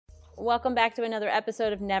Welcome back to another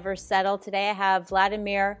episode of Never Settle. Today I have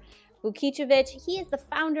Vladimir Vukicevic. He is the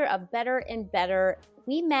founder of Better and Better.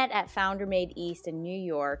 We met at Founder Made East in New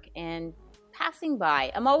York and passing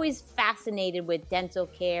by. I'm always fascinated with dental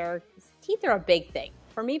care. Teeth are a big thing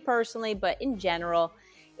for me personally, but in general,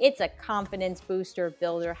 it's a confidence booster,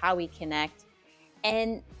 builder, how we connect.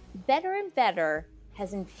 And Better and Better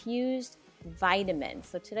has infused vitamins.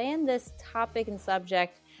 So today on this topic and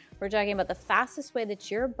subject, we're talking about the fastest way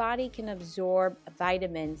that your body can absorb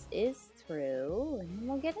vitamins is through, and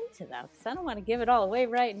we'll get into that because I don't want to give it all away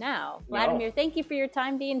right now. Vladimir, thank you for your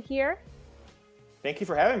time being here. Thank you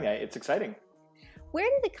for having me. It's exciting. Where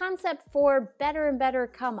did the concept for Better and Better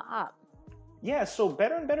come up? Yeah, so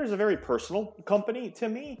Better and Better is a very personal company to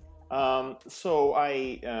me. So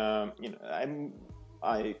I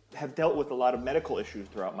have dealt with a lot of medical issues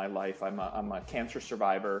throughout my life. I'm a cancer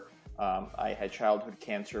survivor. I had childhood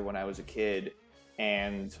cancer when I was a kid,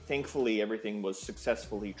 and thankfully everything was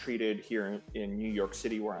successfully treated here in New York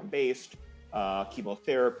City where I'm based.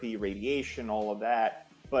 Chemotherapy, radiation, all of that.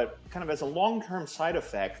 But kind of as a long-term side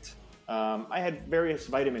effect, I had various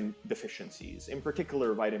vitamin deficiencies, in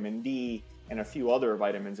particular vitamin D and a few other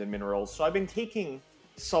vitamins and minerals. So I've been taking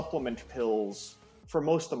supplement pills for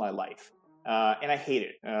most of my life, and I hate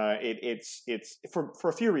it. It's for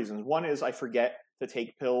a few reasons. One is I forget to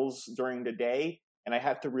take pills during the day, and I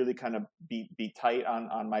have to really kind of be tight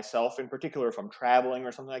on myself, in particular if I'm traveling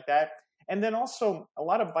or something like that. And then also a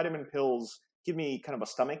lot of vitamin pills give me kind of a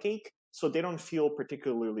stomach ache, so they don't feel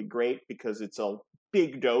particularly great because it's a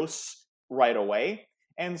big dose right away.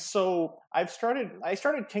 And so I started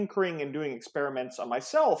tinkering and doing experiments on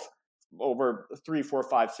myself over 3, 4,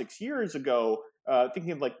 5, 6 years ago,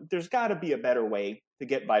 thinking like there's got to be a better way to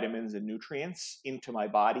get vitamins and nutrients into my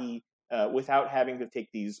body without having to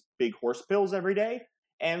take these big horse pills every day.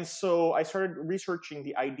 And so I started researching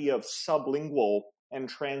the idea of sublingual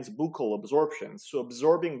and transbuccal absorption, so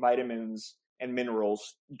absorbing vitamins and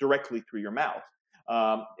minerals directly through your mouth.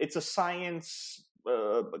 It's a scientific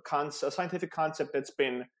concept that's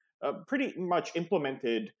been pretty much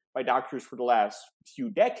implemented by doctors for the last few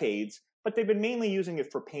decades, but they've been mainly using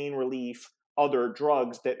it for pain relief, other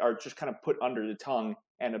drugs that are just kind of put under the tongue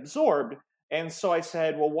and absorbed. And so I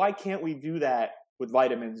said, well, why can't we do that with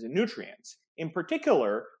vitamins and nutrients? In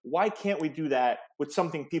particular, why can't we do that with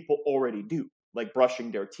something people already do, like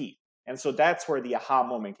brushing their teeth? And so that's where the aha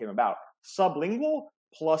moment came about. Sublingual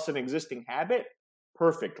plus an existing habit,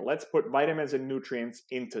 perfect. Let's put vitamins and nutrients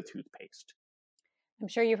into toothpaste. I'm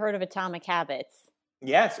sure you've heard of Atomic Habits.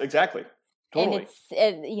 Yes, exactly. Totally.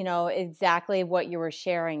 And it's exactly what you were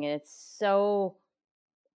sharing. And it's so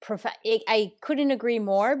I couldn't agree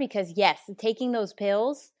more because yes, taking those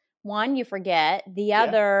pills, one, you forget. The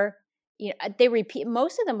other, they repeat.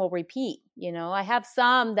 Most of them will repeat. I have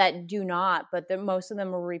some that do not, but most of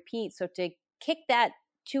them will repeat. So to kick that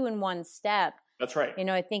 2-in-1 step, that's right.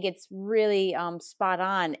 I think it's really spot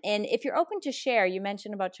on. And if you're open to share, you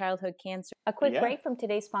mentioned about childhood cancer. A quick break from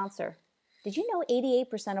today's sponsor. Did you know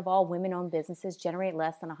 88% of all women-owned businesses generate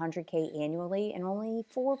less than $100K annually, and only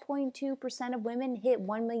 4.2% of women hit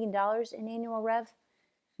 $1 million in annual rev?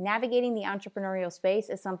 Navigating the entrepreneurial space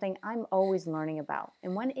is something I'm always learning about.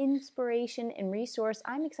 And one inspiration and resource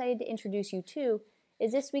I'm excited to introduce you to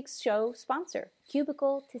is this week's show sponsor,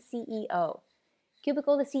 Cubicle to CEO.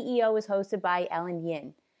 Cubicle to CEO is hosted by Ellen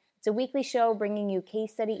Yin. It's a weekly show bringing you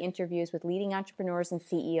case study interviews with leading entrepreneurs and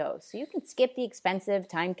CEOs, so you can skip the expensive,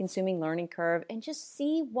 time-consuming learning curve and just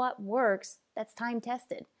see what works that's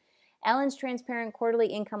time-tested. Ellen's transparent quarterly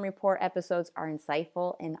income report episodes are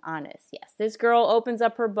insightful and honest. Yes, this girl opens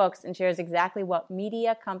up her books and shares exactly what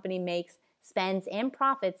media company makes, spends, and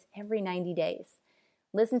profits every 90 days.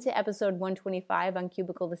 Listen to episode 125 on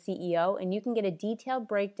Cubicle to CEO, and you can get a detailed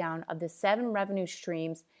breakdown of the 7 revenue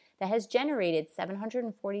streams that has generated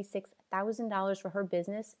 $746,000 for her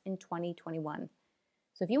business in 2021.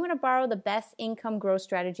 So if you want to borrow the best income growth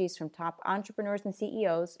strategies from top entrepreneurs and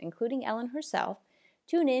CEOs, including Ellen herself,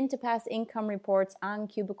 tune in to past income reports on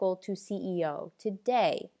Cubicle to CEO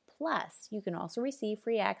today. Plus, you can also receive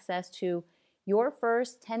free access to your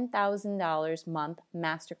first $10,000 month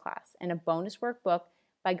masterclass and a bonus workbook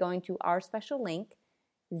by going to our special link,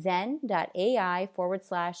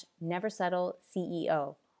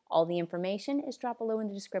 zen.ai/neversettleceo. All the information is dropped below in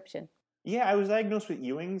the description. Yeah, I was diagnosed with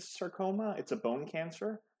Ewing's sarcoma. It's a bone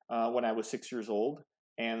cancer when I was 6 years old.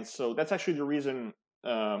 And so that's actually the reason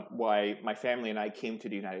why my family and I came to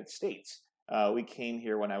the United States. We came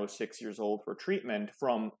here when I was 6 years old for treatment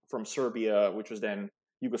from Serbia, which was then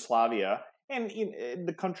Yugoslavia. And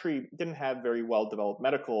the country didn't have very well-developed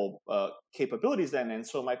medical capabilities then. And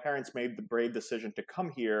so my parents made the brave decision to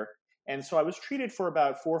come here And so I was treated for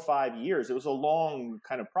about 4 or 5 years. It was a long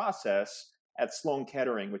kind of process at Sloan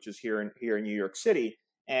Kettering, which is here in New York City.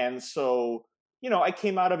 And so, I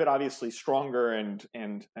came out of it obviously stronger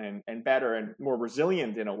and better and more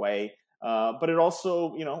resilient in a way. But it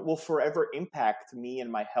also, will forever impact me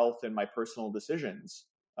and my health and my personal decisions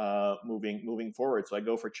moving forward. So I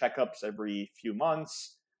go for checkups every few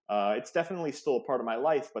months. It's definitely still a part of my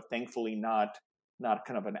life, but thankfully not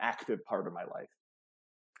kind of an active part of my life.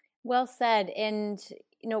 Well said. And,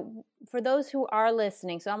 for those who are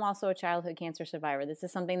listening, so I'm also a childhood cancer survivor. This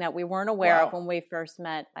is something that we weren't aware of when we first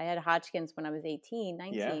met. I had Hodgkin's when I was 18,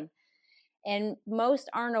 19. Yeah. And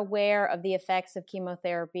most aren't aware of the effects of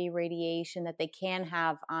chemotherapy, radiation that they can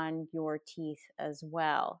have on your teeth as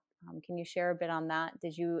well. Can you share a bit on that?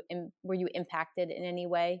 Were you impacted in any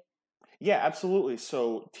way? Yeah, absolutely.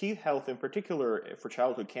 So teeth health in particular for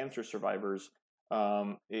childhood cancer survivors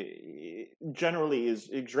generally is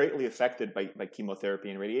greatly affected by chemotherapy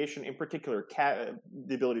and radiation. In particular,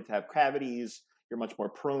 the ability to have cavities, you're much more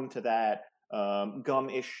prone to that. Gum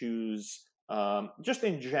issues, just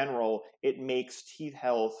in general, it makes teeth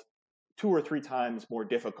health 2 or 3 times more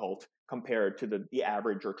difficult compared to the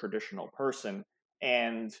average or traditional person.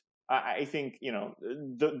 And I think,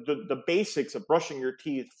 the basics of brushing your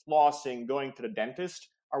teeth, flossing, going to the dentist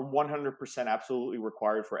are 100% absolutely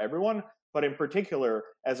required for everyone. But in particular,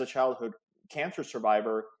 as a childhood cancer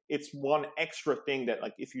survivor, it's one extra thing that,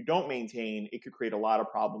 like, if you don't maintain, it could create a lot of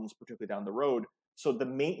problems, particularly down the road. So the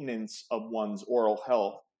maintenance of one's oral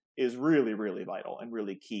health is really, really vital and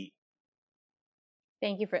really key.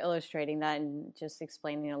 Thank you for illustrating that and just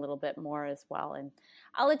explaining a little bit more as well. And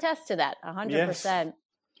I'll attest to that 100%. Yes.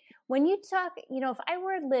 When you talk, if I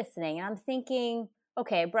were listening and I'm thinking,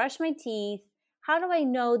 okay, I brush my teeth, how do I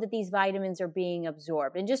know that these vitamins are being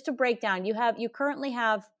absorbed? And just to break down, you currently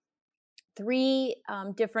have 3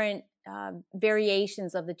 different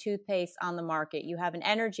variations of the toothpaste on the market. You have an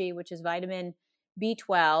energy, which is vitamin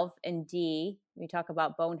B12 and D. We talk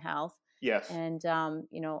about bone health. Yes. And,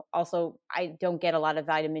 also I don't get a lot of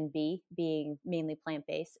vitamin B, being mainly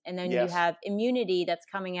plant-based. And then you have immunity that's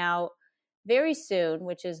coming out very soon,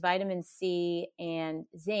 which is vitamin C and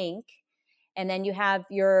zinc. And then you have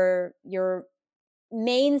your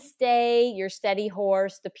mainstay, your steady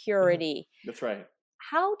horse, the purity. That's right.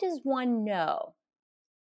 How does one know,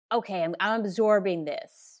 okay, I'm absorbing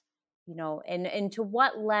this, and to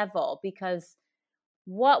what level? Because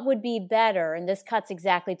what would be better, and this cuts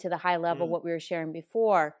exactly to the high level, what we were sharing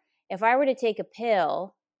before. If I were to take a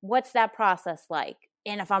pill, what's that process like?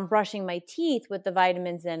 And if I'm brushing my teeth with the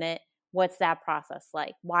vitamins in it, what's that process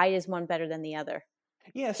like? Why is one better than the other?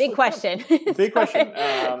 Yes. Big question. Big question.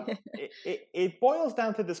 It boils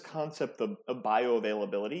down to this concept of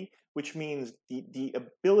bioavailability, which means the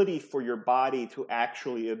ability for your body to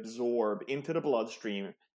actually absorb into the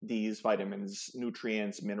bloodstream these vitamins,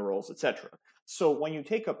 nutrients, minerals, etc. So when you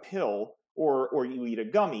take a pill or you eat a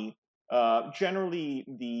gummy, generally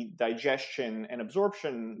the digestion and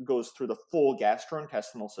absorption goes through the full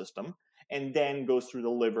gastrointestinal system, and then goes through the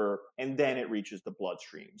liver, and then it reaches the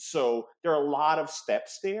bloodstream. So there are a lot of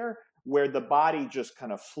steps there where the body just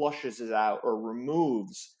kind of flushes it out or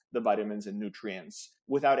removes the vitamins and nutrients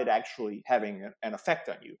without it actually having an effect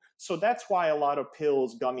on you. So that's why a lot of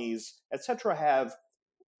pills, gummies, etc. have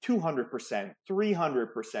 200%,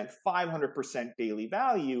 300%, 500% daily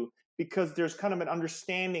value, because there's kind of an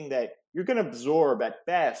understanding that you're going to absorb at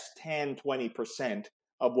best 10, 20%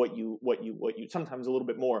 of what you sometimes a little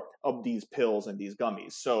bit more of these pills and these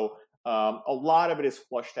gummies. So a lot of it is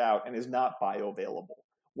flushed out and is not bioavailable.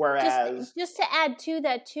 Whereas just to add to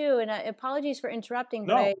that too, and apologies for interrupting,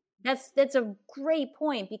 but that's a great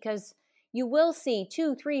point, because you will see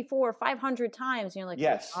 2, 3, 4, 500 times, and you're like,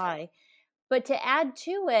 yes. Why? But to add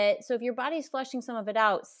to it, so if your body's flushing some of it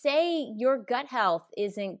out, say your gut health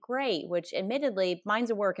isn't great, which admittedly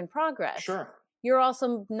mine's a work in progress. Sure. You're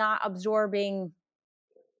also not absorbing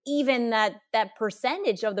even that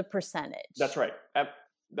percentage of the percentage. That's right.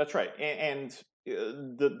 That's right. And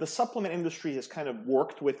the supplement industry has kind of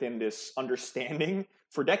worked within this understanding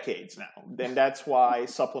for decades now. And that's why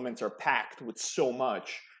supplements are packed with so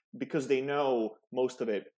much, because they know most of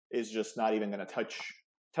it is just not even going to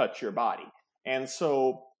touch your body. And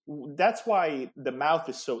so that's why the mouth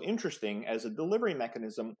is so interesting as a delivery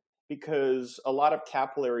mechanism, because a lot of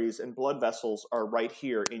capillaries and blood vessels are right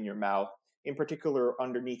here in your mouth, in particular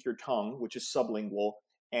underneath your tongue, which is sublingual,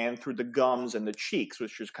 and through the gums and the cheeks,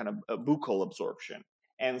 which is kind of a buccal absorption.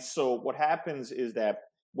 And so what happens is that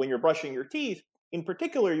when you're brushing your teeth, in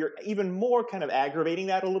particular, you're even more kind of aggravating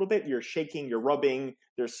that a little bit. You're shaking, you're rubbing,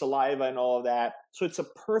 there's saliva and all of that. So it's a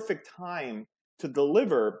perfect time to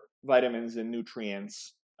deliver vitamins and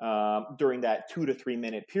nutrients during that 2 to 3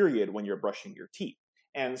 minute period when you're brushing your teeth.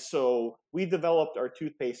 And so we developed our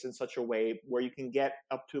toothpaste in such a way where you can get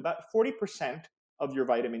up to about 40% of your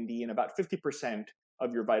vitamin D and about 50%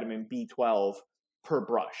 of your vitamin B12 per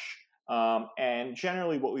brush. And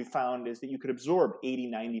generally what we found is that you could absorb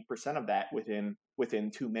 80-90% of that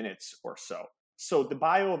within 2 minutes or so. So the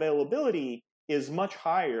bioavailability is much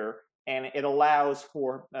higher, and it allows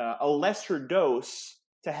for a lesser dose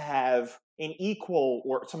to have an equal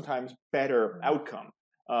or sometimes better outcome.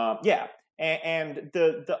 And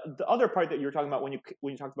the other part that you're talking about when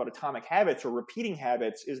you talked about atomic habits or repeating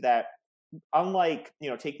habits is that unlike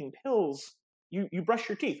taking pills, you brush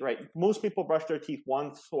your teeth, right? Most people brush their teeth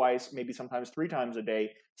once, twice, maybe sometimes 3 times a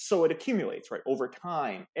day. So it accumulates, right? Over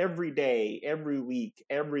time, every day, every week,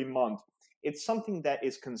 every month. It's something that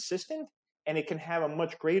is consistent, and it can have a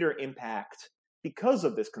much greater impact because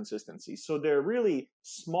of this consistency. So they're really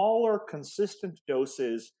smaller, consistent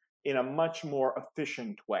doses in a much more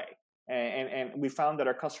efficient way. And we found that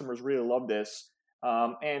our customers really love this.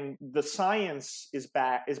 And the science is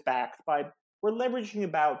backed by, we're leveraging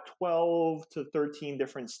about 12 to 13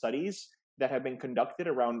 different studies that have been conducted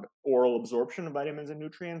around oral absorption of vitamins and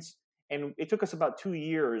nutrients. And it took us about 2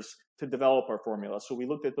 years to develop our formula. So we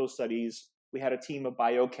looked at those studies. We had a team of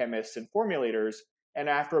biochemists and formulators. And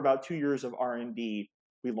after about 2 years of R&D,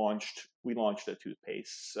 we launched the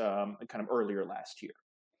toothpaste kind of earlier last year.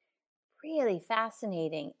 Really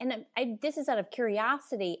fascinating. And this is out of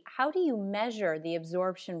curiosity. How do you measure the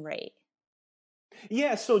absorption rate?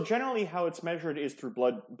 Yeah, so generally how it's measured is through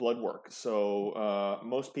blood work. So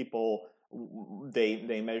most people,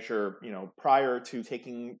 they measure, prior to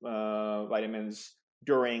taking vitamins,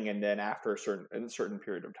 during, and then after a certain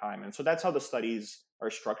period of time. And so that's how the studies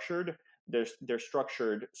are structured. They're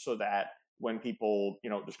structured so that when people,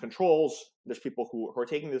 there's controls, there's people who are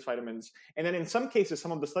taking these vitamins. And then in some cases,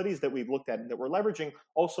 some of the studies that we've looked at and that we're leveraging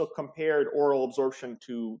also compared oral absorption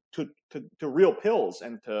to real pills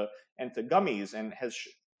and to gummies, and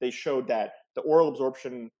they showed that the oral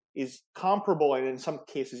absorption is comparable, and in some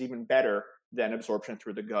cases even better than absorption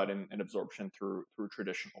through the gut and absorption through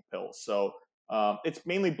traditional pills. So it's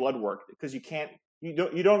mainly blood work, because you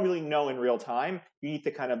don't really know in real time. You need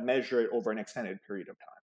to kind of measure it over an extended period of time.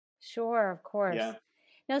 Sure, of course. Yeah.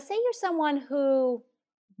 Now, say you're someone who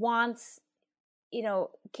wants,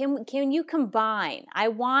 can you combine? I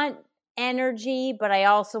want energy, but I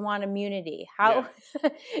also want immunity. How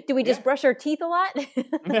do we just brush our teeth a lot?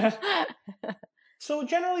 So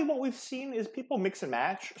generally what we've seen is people mix and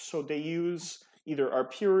match. So they use either our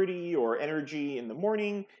purity or energy in the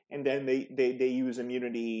morning, and then they use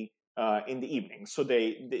immunity in the evening. So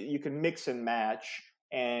you can mix and match,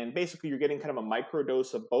 and basically you're getting kind of a micro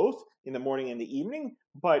dose of both in the morning and the evening,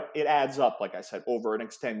 but it adds up, like I said, over an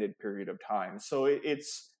extended period of time. So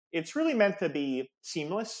it's really meant to be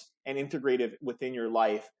seamless and integrated within your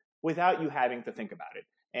life without you having to think about it.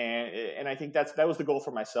 And I think that was the goal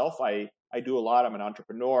for myself. I do a lot. I'm an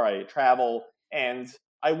entrepreneur. I travel, and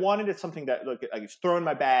I wanted it something that I just throw in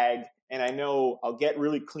my bag, and I know I'll get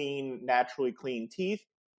really clean, naturally clean teeth,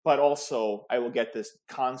 but also I will get this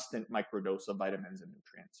constant microdose of vitamins and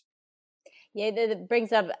nutrients. Yeah, that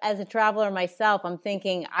brings up, as a traveler myself, I'm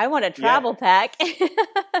thinking I want a travel pack.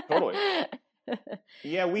 Totally.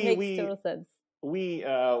 Yeah, makes total sense. We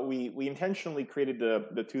intentionally created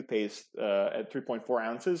the toothpaste at 3.4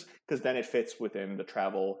 ounces, because then it fits within the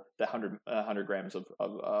 100 grams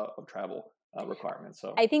of travel requirements.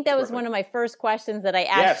 So I think that was one of my first questions that I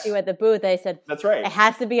asked you at the booth. I said, "That's right. It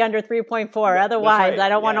has to be under 3.4, otherwise I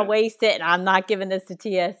don't want to waste it, and I'm not giving this to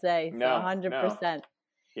TSA." So 100%.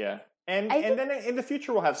 Yeah, and then in the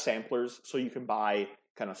future we'll have samplers, so you can buy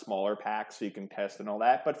kind of smaller packs so you can test and all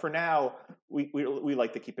that. But for now, we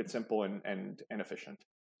like to keep it simple and efficient,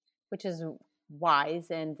 which is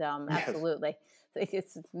wise and absolutely.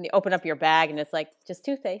 It's you open up your bag and it's like just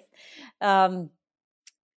toothpaste.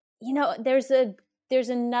 There's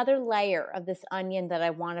another layer of this onion that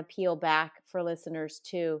I want to peel back for listeners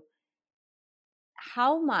too.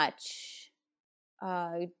 How much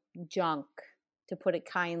junk, to put it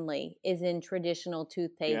kindly, is in traditional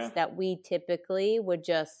toothpaste that we typically would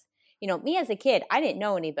just, me as a kid, I didn't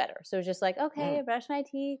know any better. So it was just like, okay, I brush my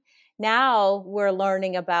teeth. Now we're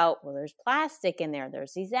learning about, well, there's plastic in there.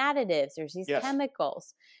 There's these additives. There's these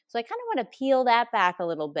chemicals. So I kind of want to peel that back a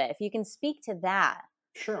little bit. If you can speak to that.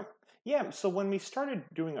 Sure. Yeah. So when we started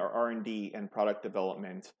doing our R&D and product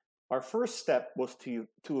development, our first step was to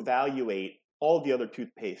evaluate all the other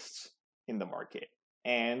toothpastes in the market.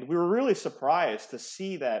 And we were really surprised to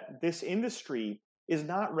see that this industry is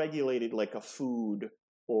not regulated like a food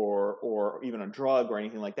or even a drug or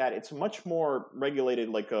anything like that. It's much more regulated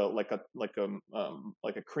like a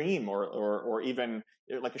cream or even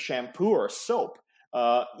like a shampoo or a soap.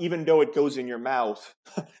 Even though it goes in your mouth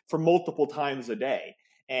for multiple times a day.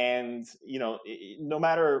 And, no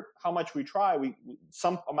matter how much we try,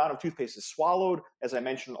 some amount of toothpaste is swallowed. As I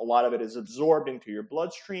mentioned, a lot of it is absorbed into your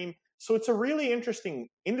bloodstream. So it's a really interesting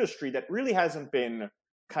industry that really hasn't been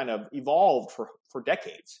kind of evolved for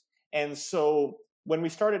decades. And so when we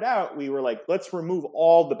started out, we were like, let's remove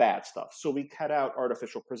all the bad stuff. So we cut out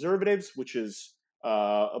artificial preservatives, which is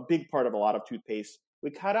a big part of a lot of toothpaste.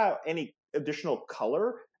 We cut out any additional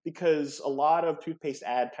color because a lot of toothpaste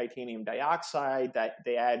add titanium dioxide, that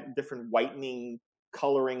they add different whitening,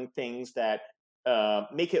 coloring things that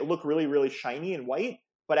make it look really, really shiny and white.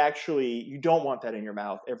 But actually, you don't want that in your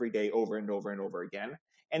mouth every day over and over and over again.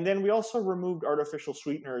 And then we also removed artificial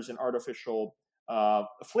sweeteners and artificial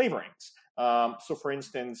flavorings. So for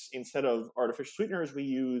instance, instead of artificial sweeteners, we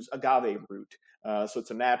use agave root. So it's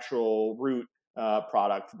a natural root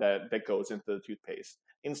product that goes into the toothpaste.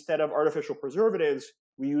 Instead of artificial preservatives,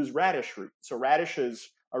 we use radish root. So radishes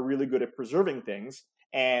are really good at preserving things,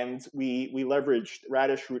 and we leveraged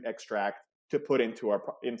radish root extract to put into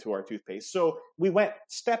our toothpaste. So we went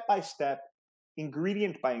step by step,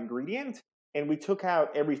 ingredient by ingredient, and we took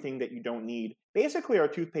out everything that you don't need. Basically, our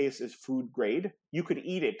toothpaste is food grade. You could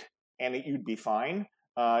eat it and you'd be fine.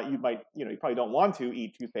 You probably don't want to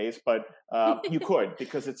eat toothpaste, but you could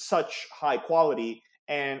because it's such high quality.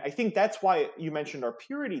 And I think that's why you mentioned our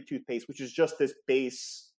Purity toothpaste, which is just this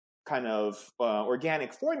base kind of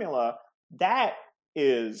organic formula. That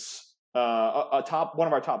is one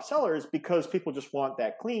of our top sellers because people just want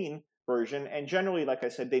that clean version. And generally, like I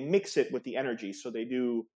said, they mix it with the energy. So they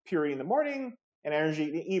do Purity in the morning and energy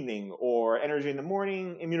in the evening, or energy in the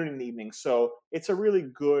morning, immunity in the evening. So it's a really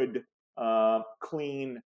good,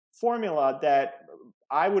 clean formula that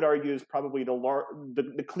I would argue is probably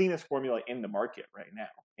the cleanest formula in the market right now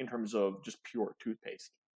in terms of just pure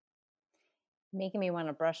toothpaste. Making me want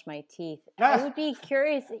to brush my teeth. I would be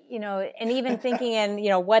curious, and even thinking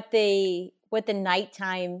what the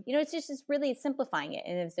nighttime, it's just really simplifying it.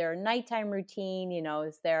 And is there a nighttime routine,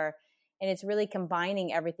 is there, and it's really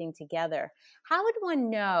combining everything together. How would one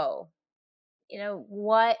know,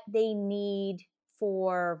 what they need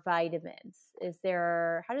for vitamins?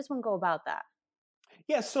 How does one go about that?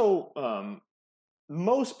 Yeah, so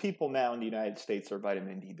most people now in the United States are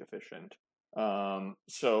vitamin D deficient. That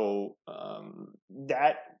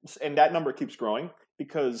number keeps growing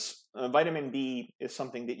because vitamin D is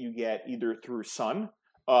something that you get either through sun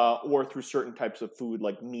or through certain types of food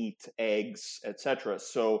like meat, eggs, etc.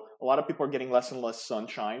 So a lot of people are getting less and less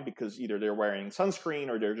sunshine because either they're wearing sunscreen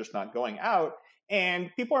or they're just not going out. And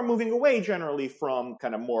people are moving away generally from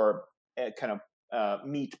kind of more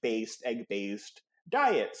meat-based, egg-based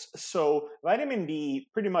diets. So vitamin D,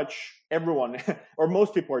 pretty much everyone or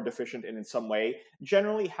most people are deficient in some way.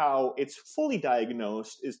 Generally, how it's fully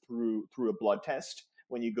diagnosed is through a blood test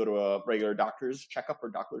when you go to a regular doctor's checkup or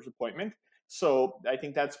doctor's appointment. So I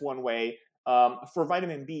think that's one way. For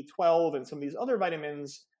vitamin B12 and some of these other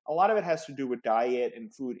vitamins, a lot of it has to do with diet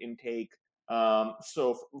and food intake.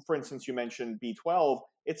 So for instance, you mentioned B12.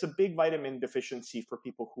 It's a big vitamin deficiency for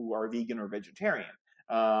people who are vegan or vegetarian.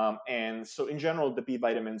 And so in general, the B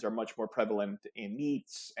vitamins are much more prevalent in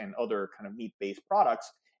meats and other kind of meat-based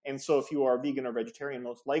products. And so if you are vegan or vegetarian,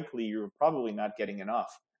 most likely you're probably not getting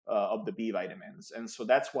enough of the B vitamins. And so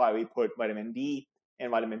that's why we put vitamin D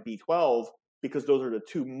and vitamin B12, because those are the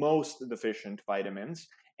two most deficient vitamins.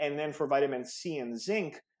 And then for vitamin C and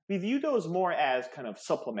zinc, we view those more as kind of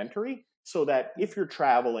supplementary, so that if you're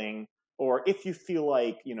traveling or if you feel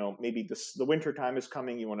like, maybe the winter time is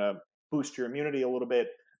coming, you want to boost your immunity a little bit,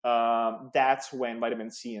 that's when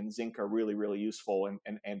vitamin C and zinc are really, really useful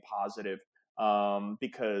and positive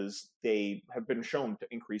because they have been shown to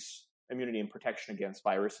increase immunity and protection against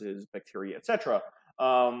viruses, bacteria, etc.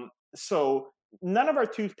 So none of our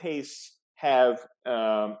toothpastes have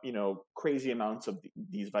crazy amounts of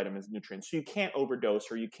these vitamins and nutrients. So you can't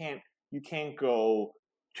overdose, or you can't go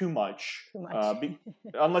too much.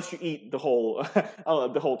 Unless you eat the whole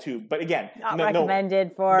tube. But again, not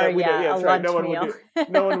recommended for a lunch meal.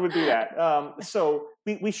 No one would do that. So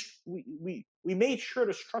we made sure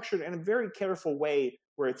to structure it in a very careful way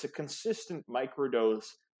where it's a consistent microdose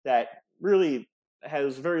that really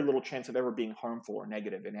has very little chance of ever being harmful or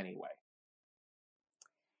negative in any way.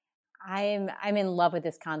 I'm in love with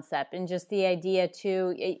this concept, and just the idea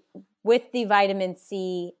too, with the vitamin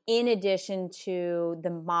C, in addition to the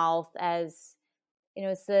mouth as,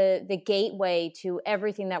 it's the gateway to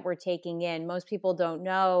everything that we're taking in. Most people don't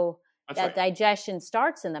know that digestion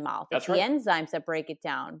starts in the mouth. It's the enzymes that break it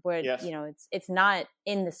down. Where it's not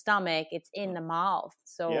in the stomach; it's in the mouth.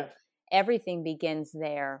 So everything begins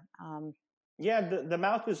there. The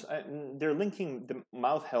mouth is. They're linking the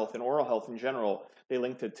mouth health and oral health in general. They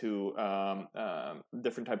linked it to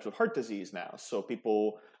different types of heart disease now. So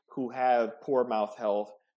people who have poor mouth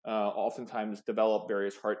health oftentimes develop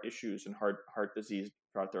various heart issues and heart disease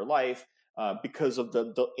throughout their life because of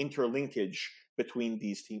the interlinkage between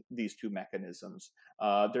these two mechanisms.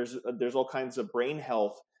 There's all kinds of brain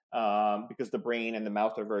health because the brain and the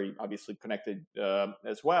mouth are very obviously connected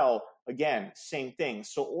as well. Again, same thing.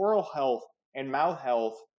 So oral health and mouth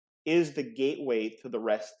health is the gateway to the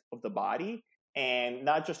rest of the body, and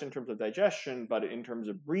not just in terms of digestion, but in terms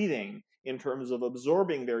of breathing, in terms of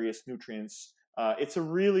absorbing various nutrients. It's a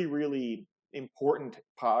really, really important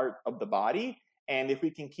part of the body. And if we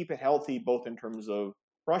can keep it healthy, both in terms of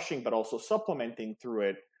brushing, but also supplementing through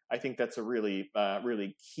it, I think that's a really,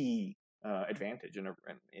 really key advantage. And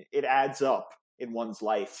it adds up in one's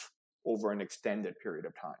life over an extended period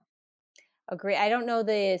of time. Agree. I don't know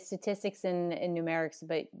the statistics in numerics,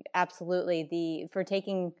 but absolutely for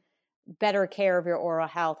taking better care of your oral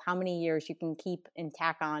health, how many years you can keep and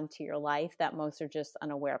tack on to your life that most are just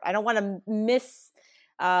unaware of. I don't want to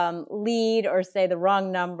mislead or say the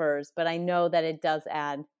wrong numbers, but I know that it does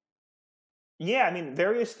add. Yeah, I mean,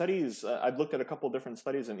 various studies. I've looked at a couple of different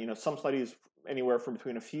studies, and some studies anywhere from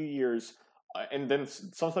between a few years, and then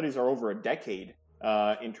some studies are over a decade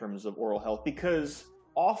in terms of oral health, because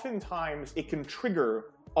oftentimes it can trigger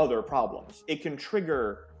other problems. It can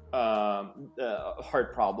trigger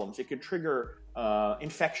heart problems. It can trigger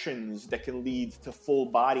infections that can lead to full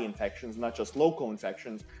body infections, not just local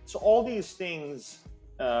infections. So all these things,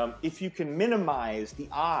 if you can minimize the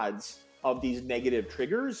odds of these negative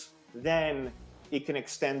triggers, then it can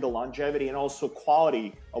extend the longevity and also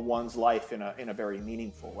quality of one's life in a very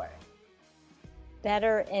meaningful way.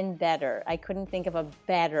 Better and Better. I couldn't think of a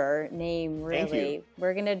better name, really. Thank you.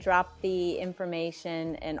 We're going to drop the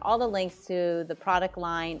information and all the links to the product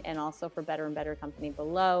line and also for Better and Better Company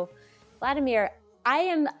below. Vladimir,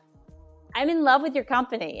 I'm in love with your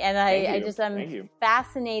company, and I'm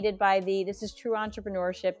fascinated by this is true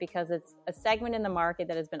entrepreneurship, because it's a segment in the market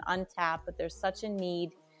that has been untapped, but there's such a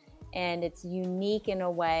need, and it's unique in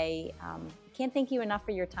a way. Can't thank you enough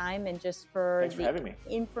for your time and just for the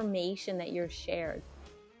information that you've shared.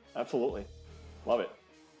 Absolutely. Love it.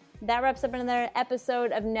 That wraps up another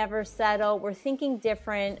episode of Never Settle. We're thinking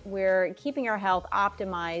different. We're keeping our health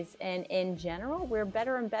optimized. And in general, we're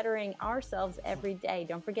better and bettering ourselves every day.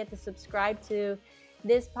 Don't forget to subscribe to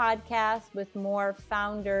this podcast with more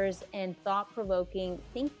founders and thought-provoking,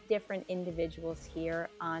 think different individuals here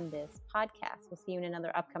on this podcast. We'll see you in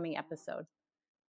another upcoming episode.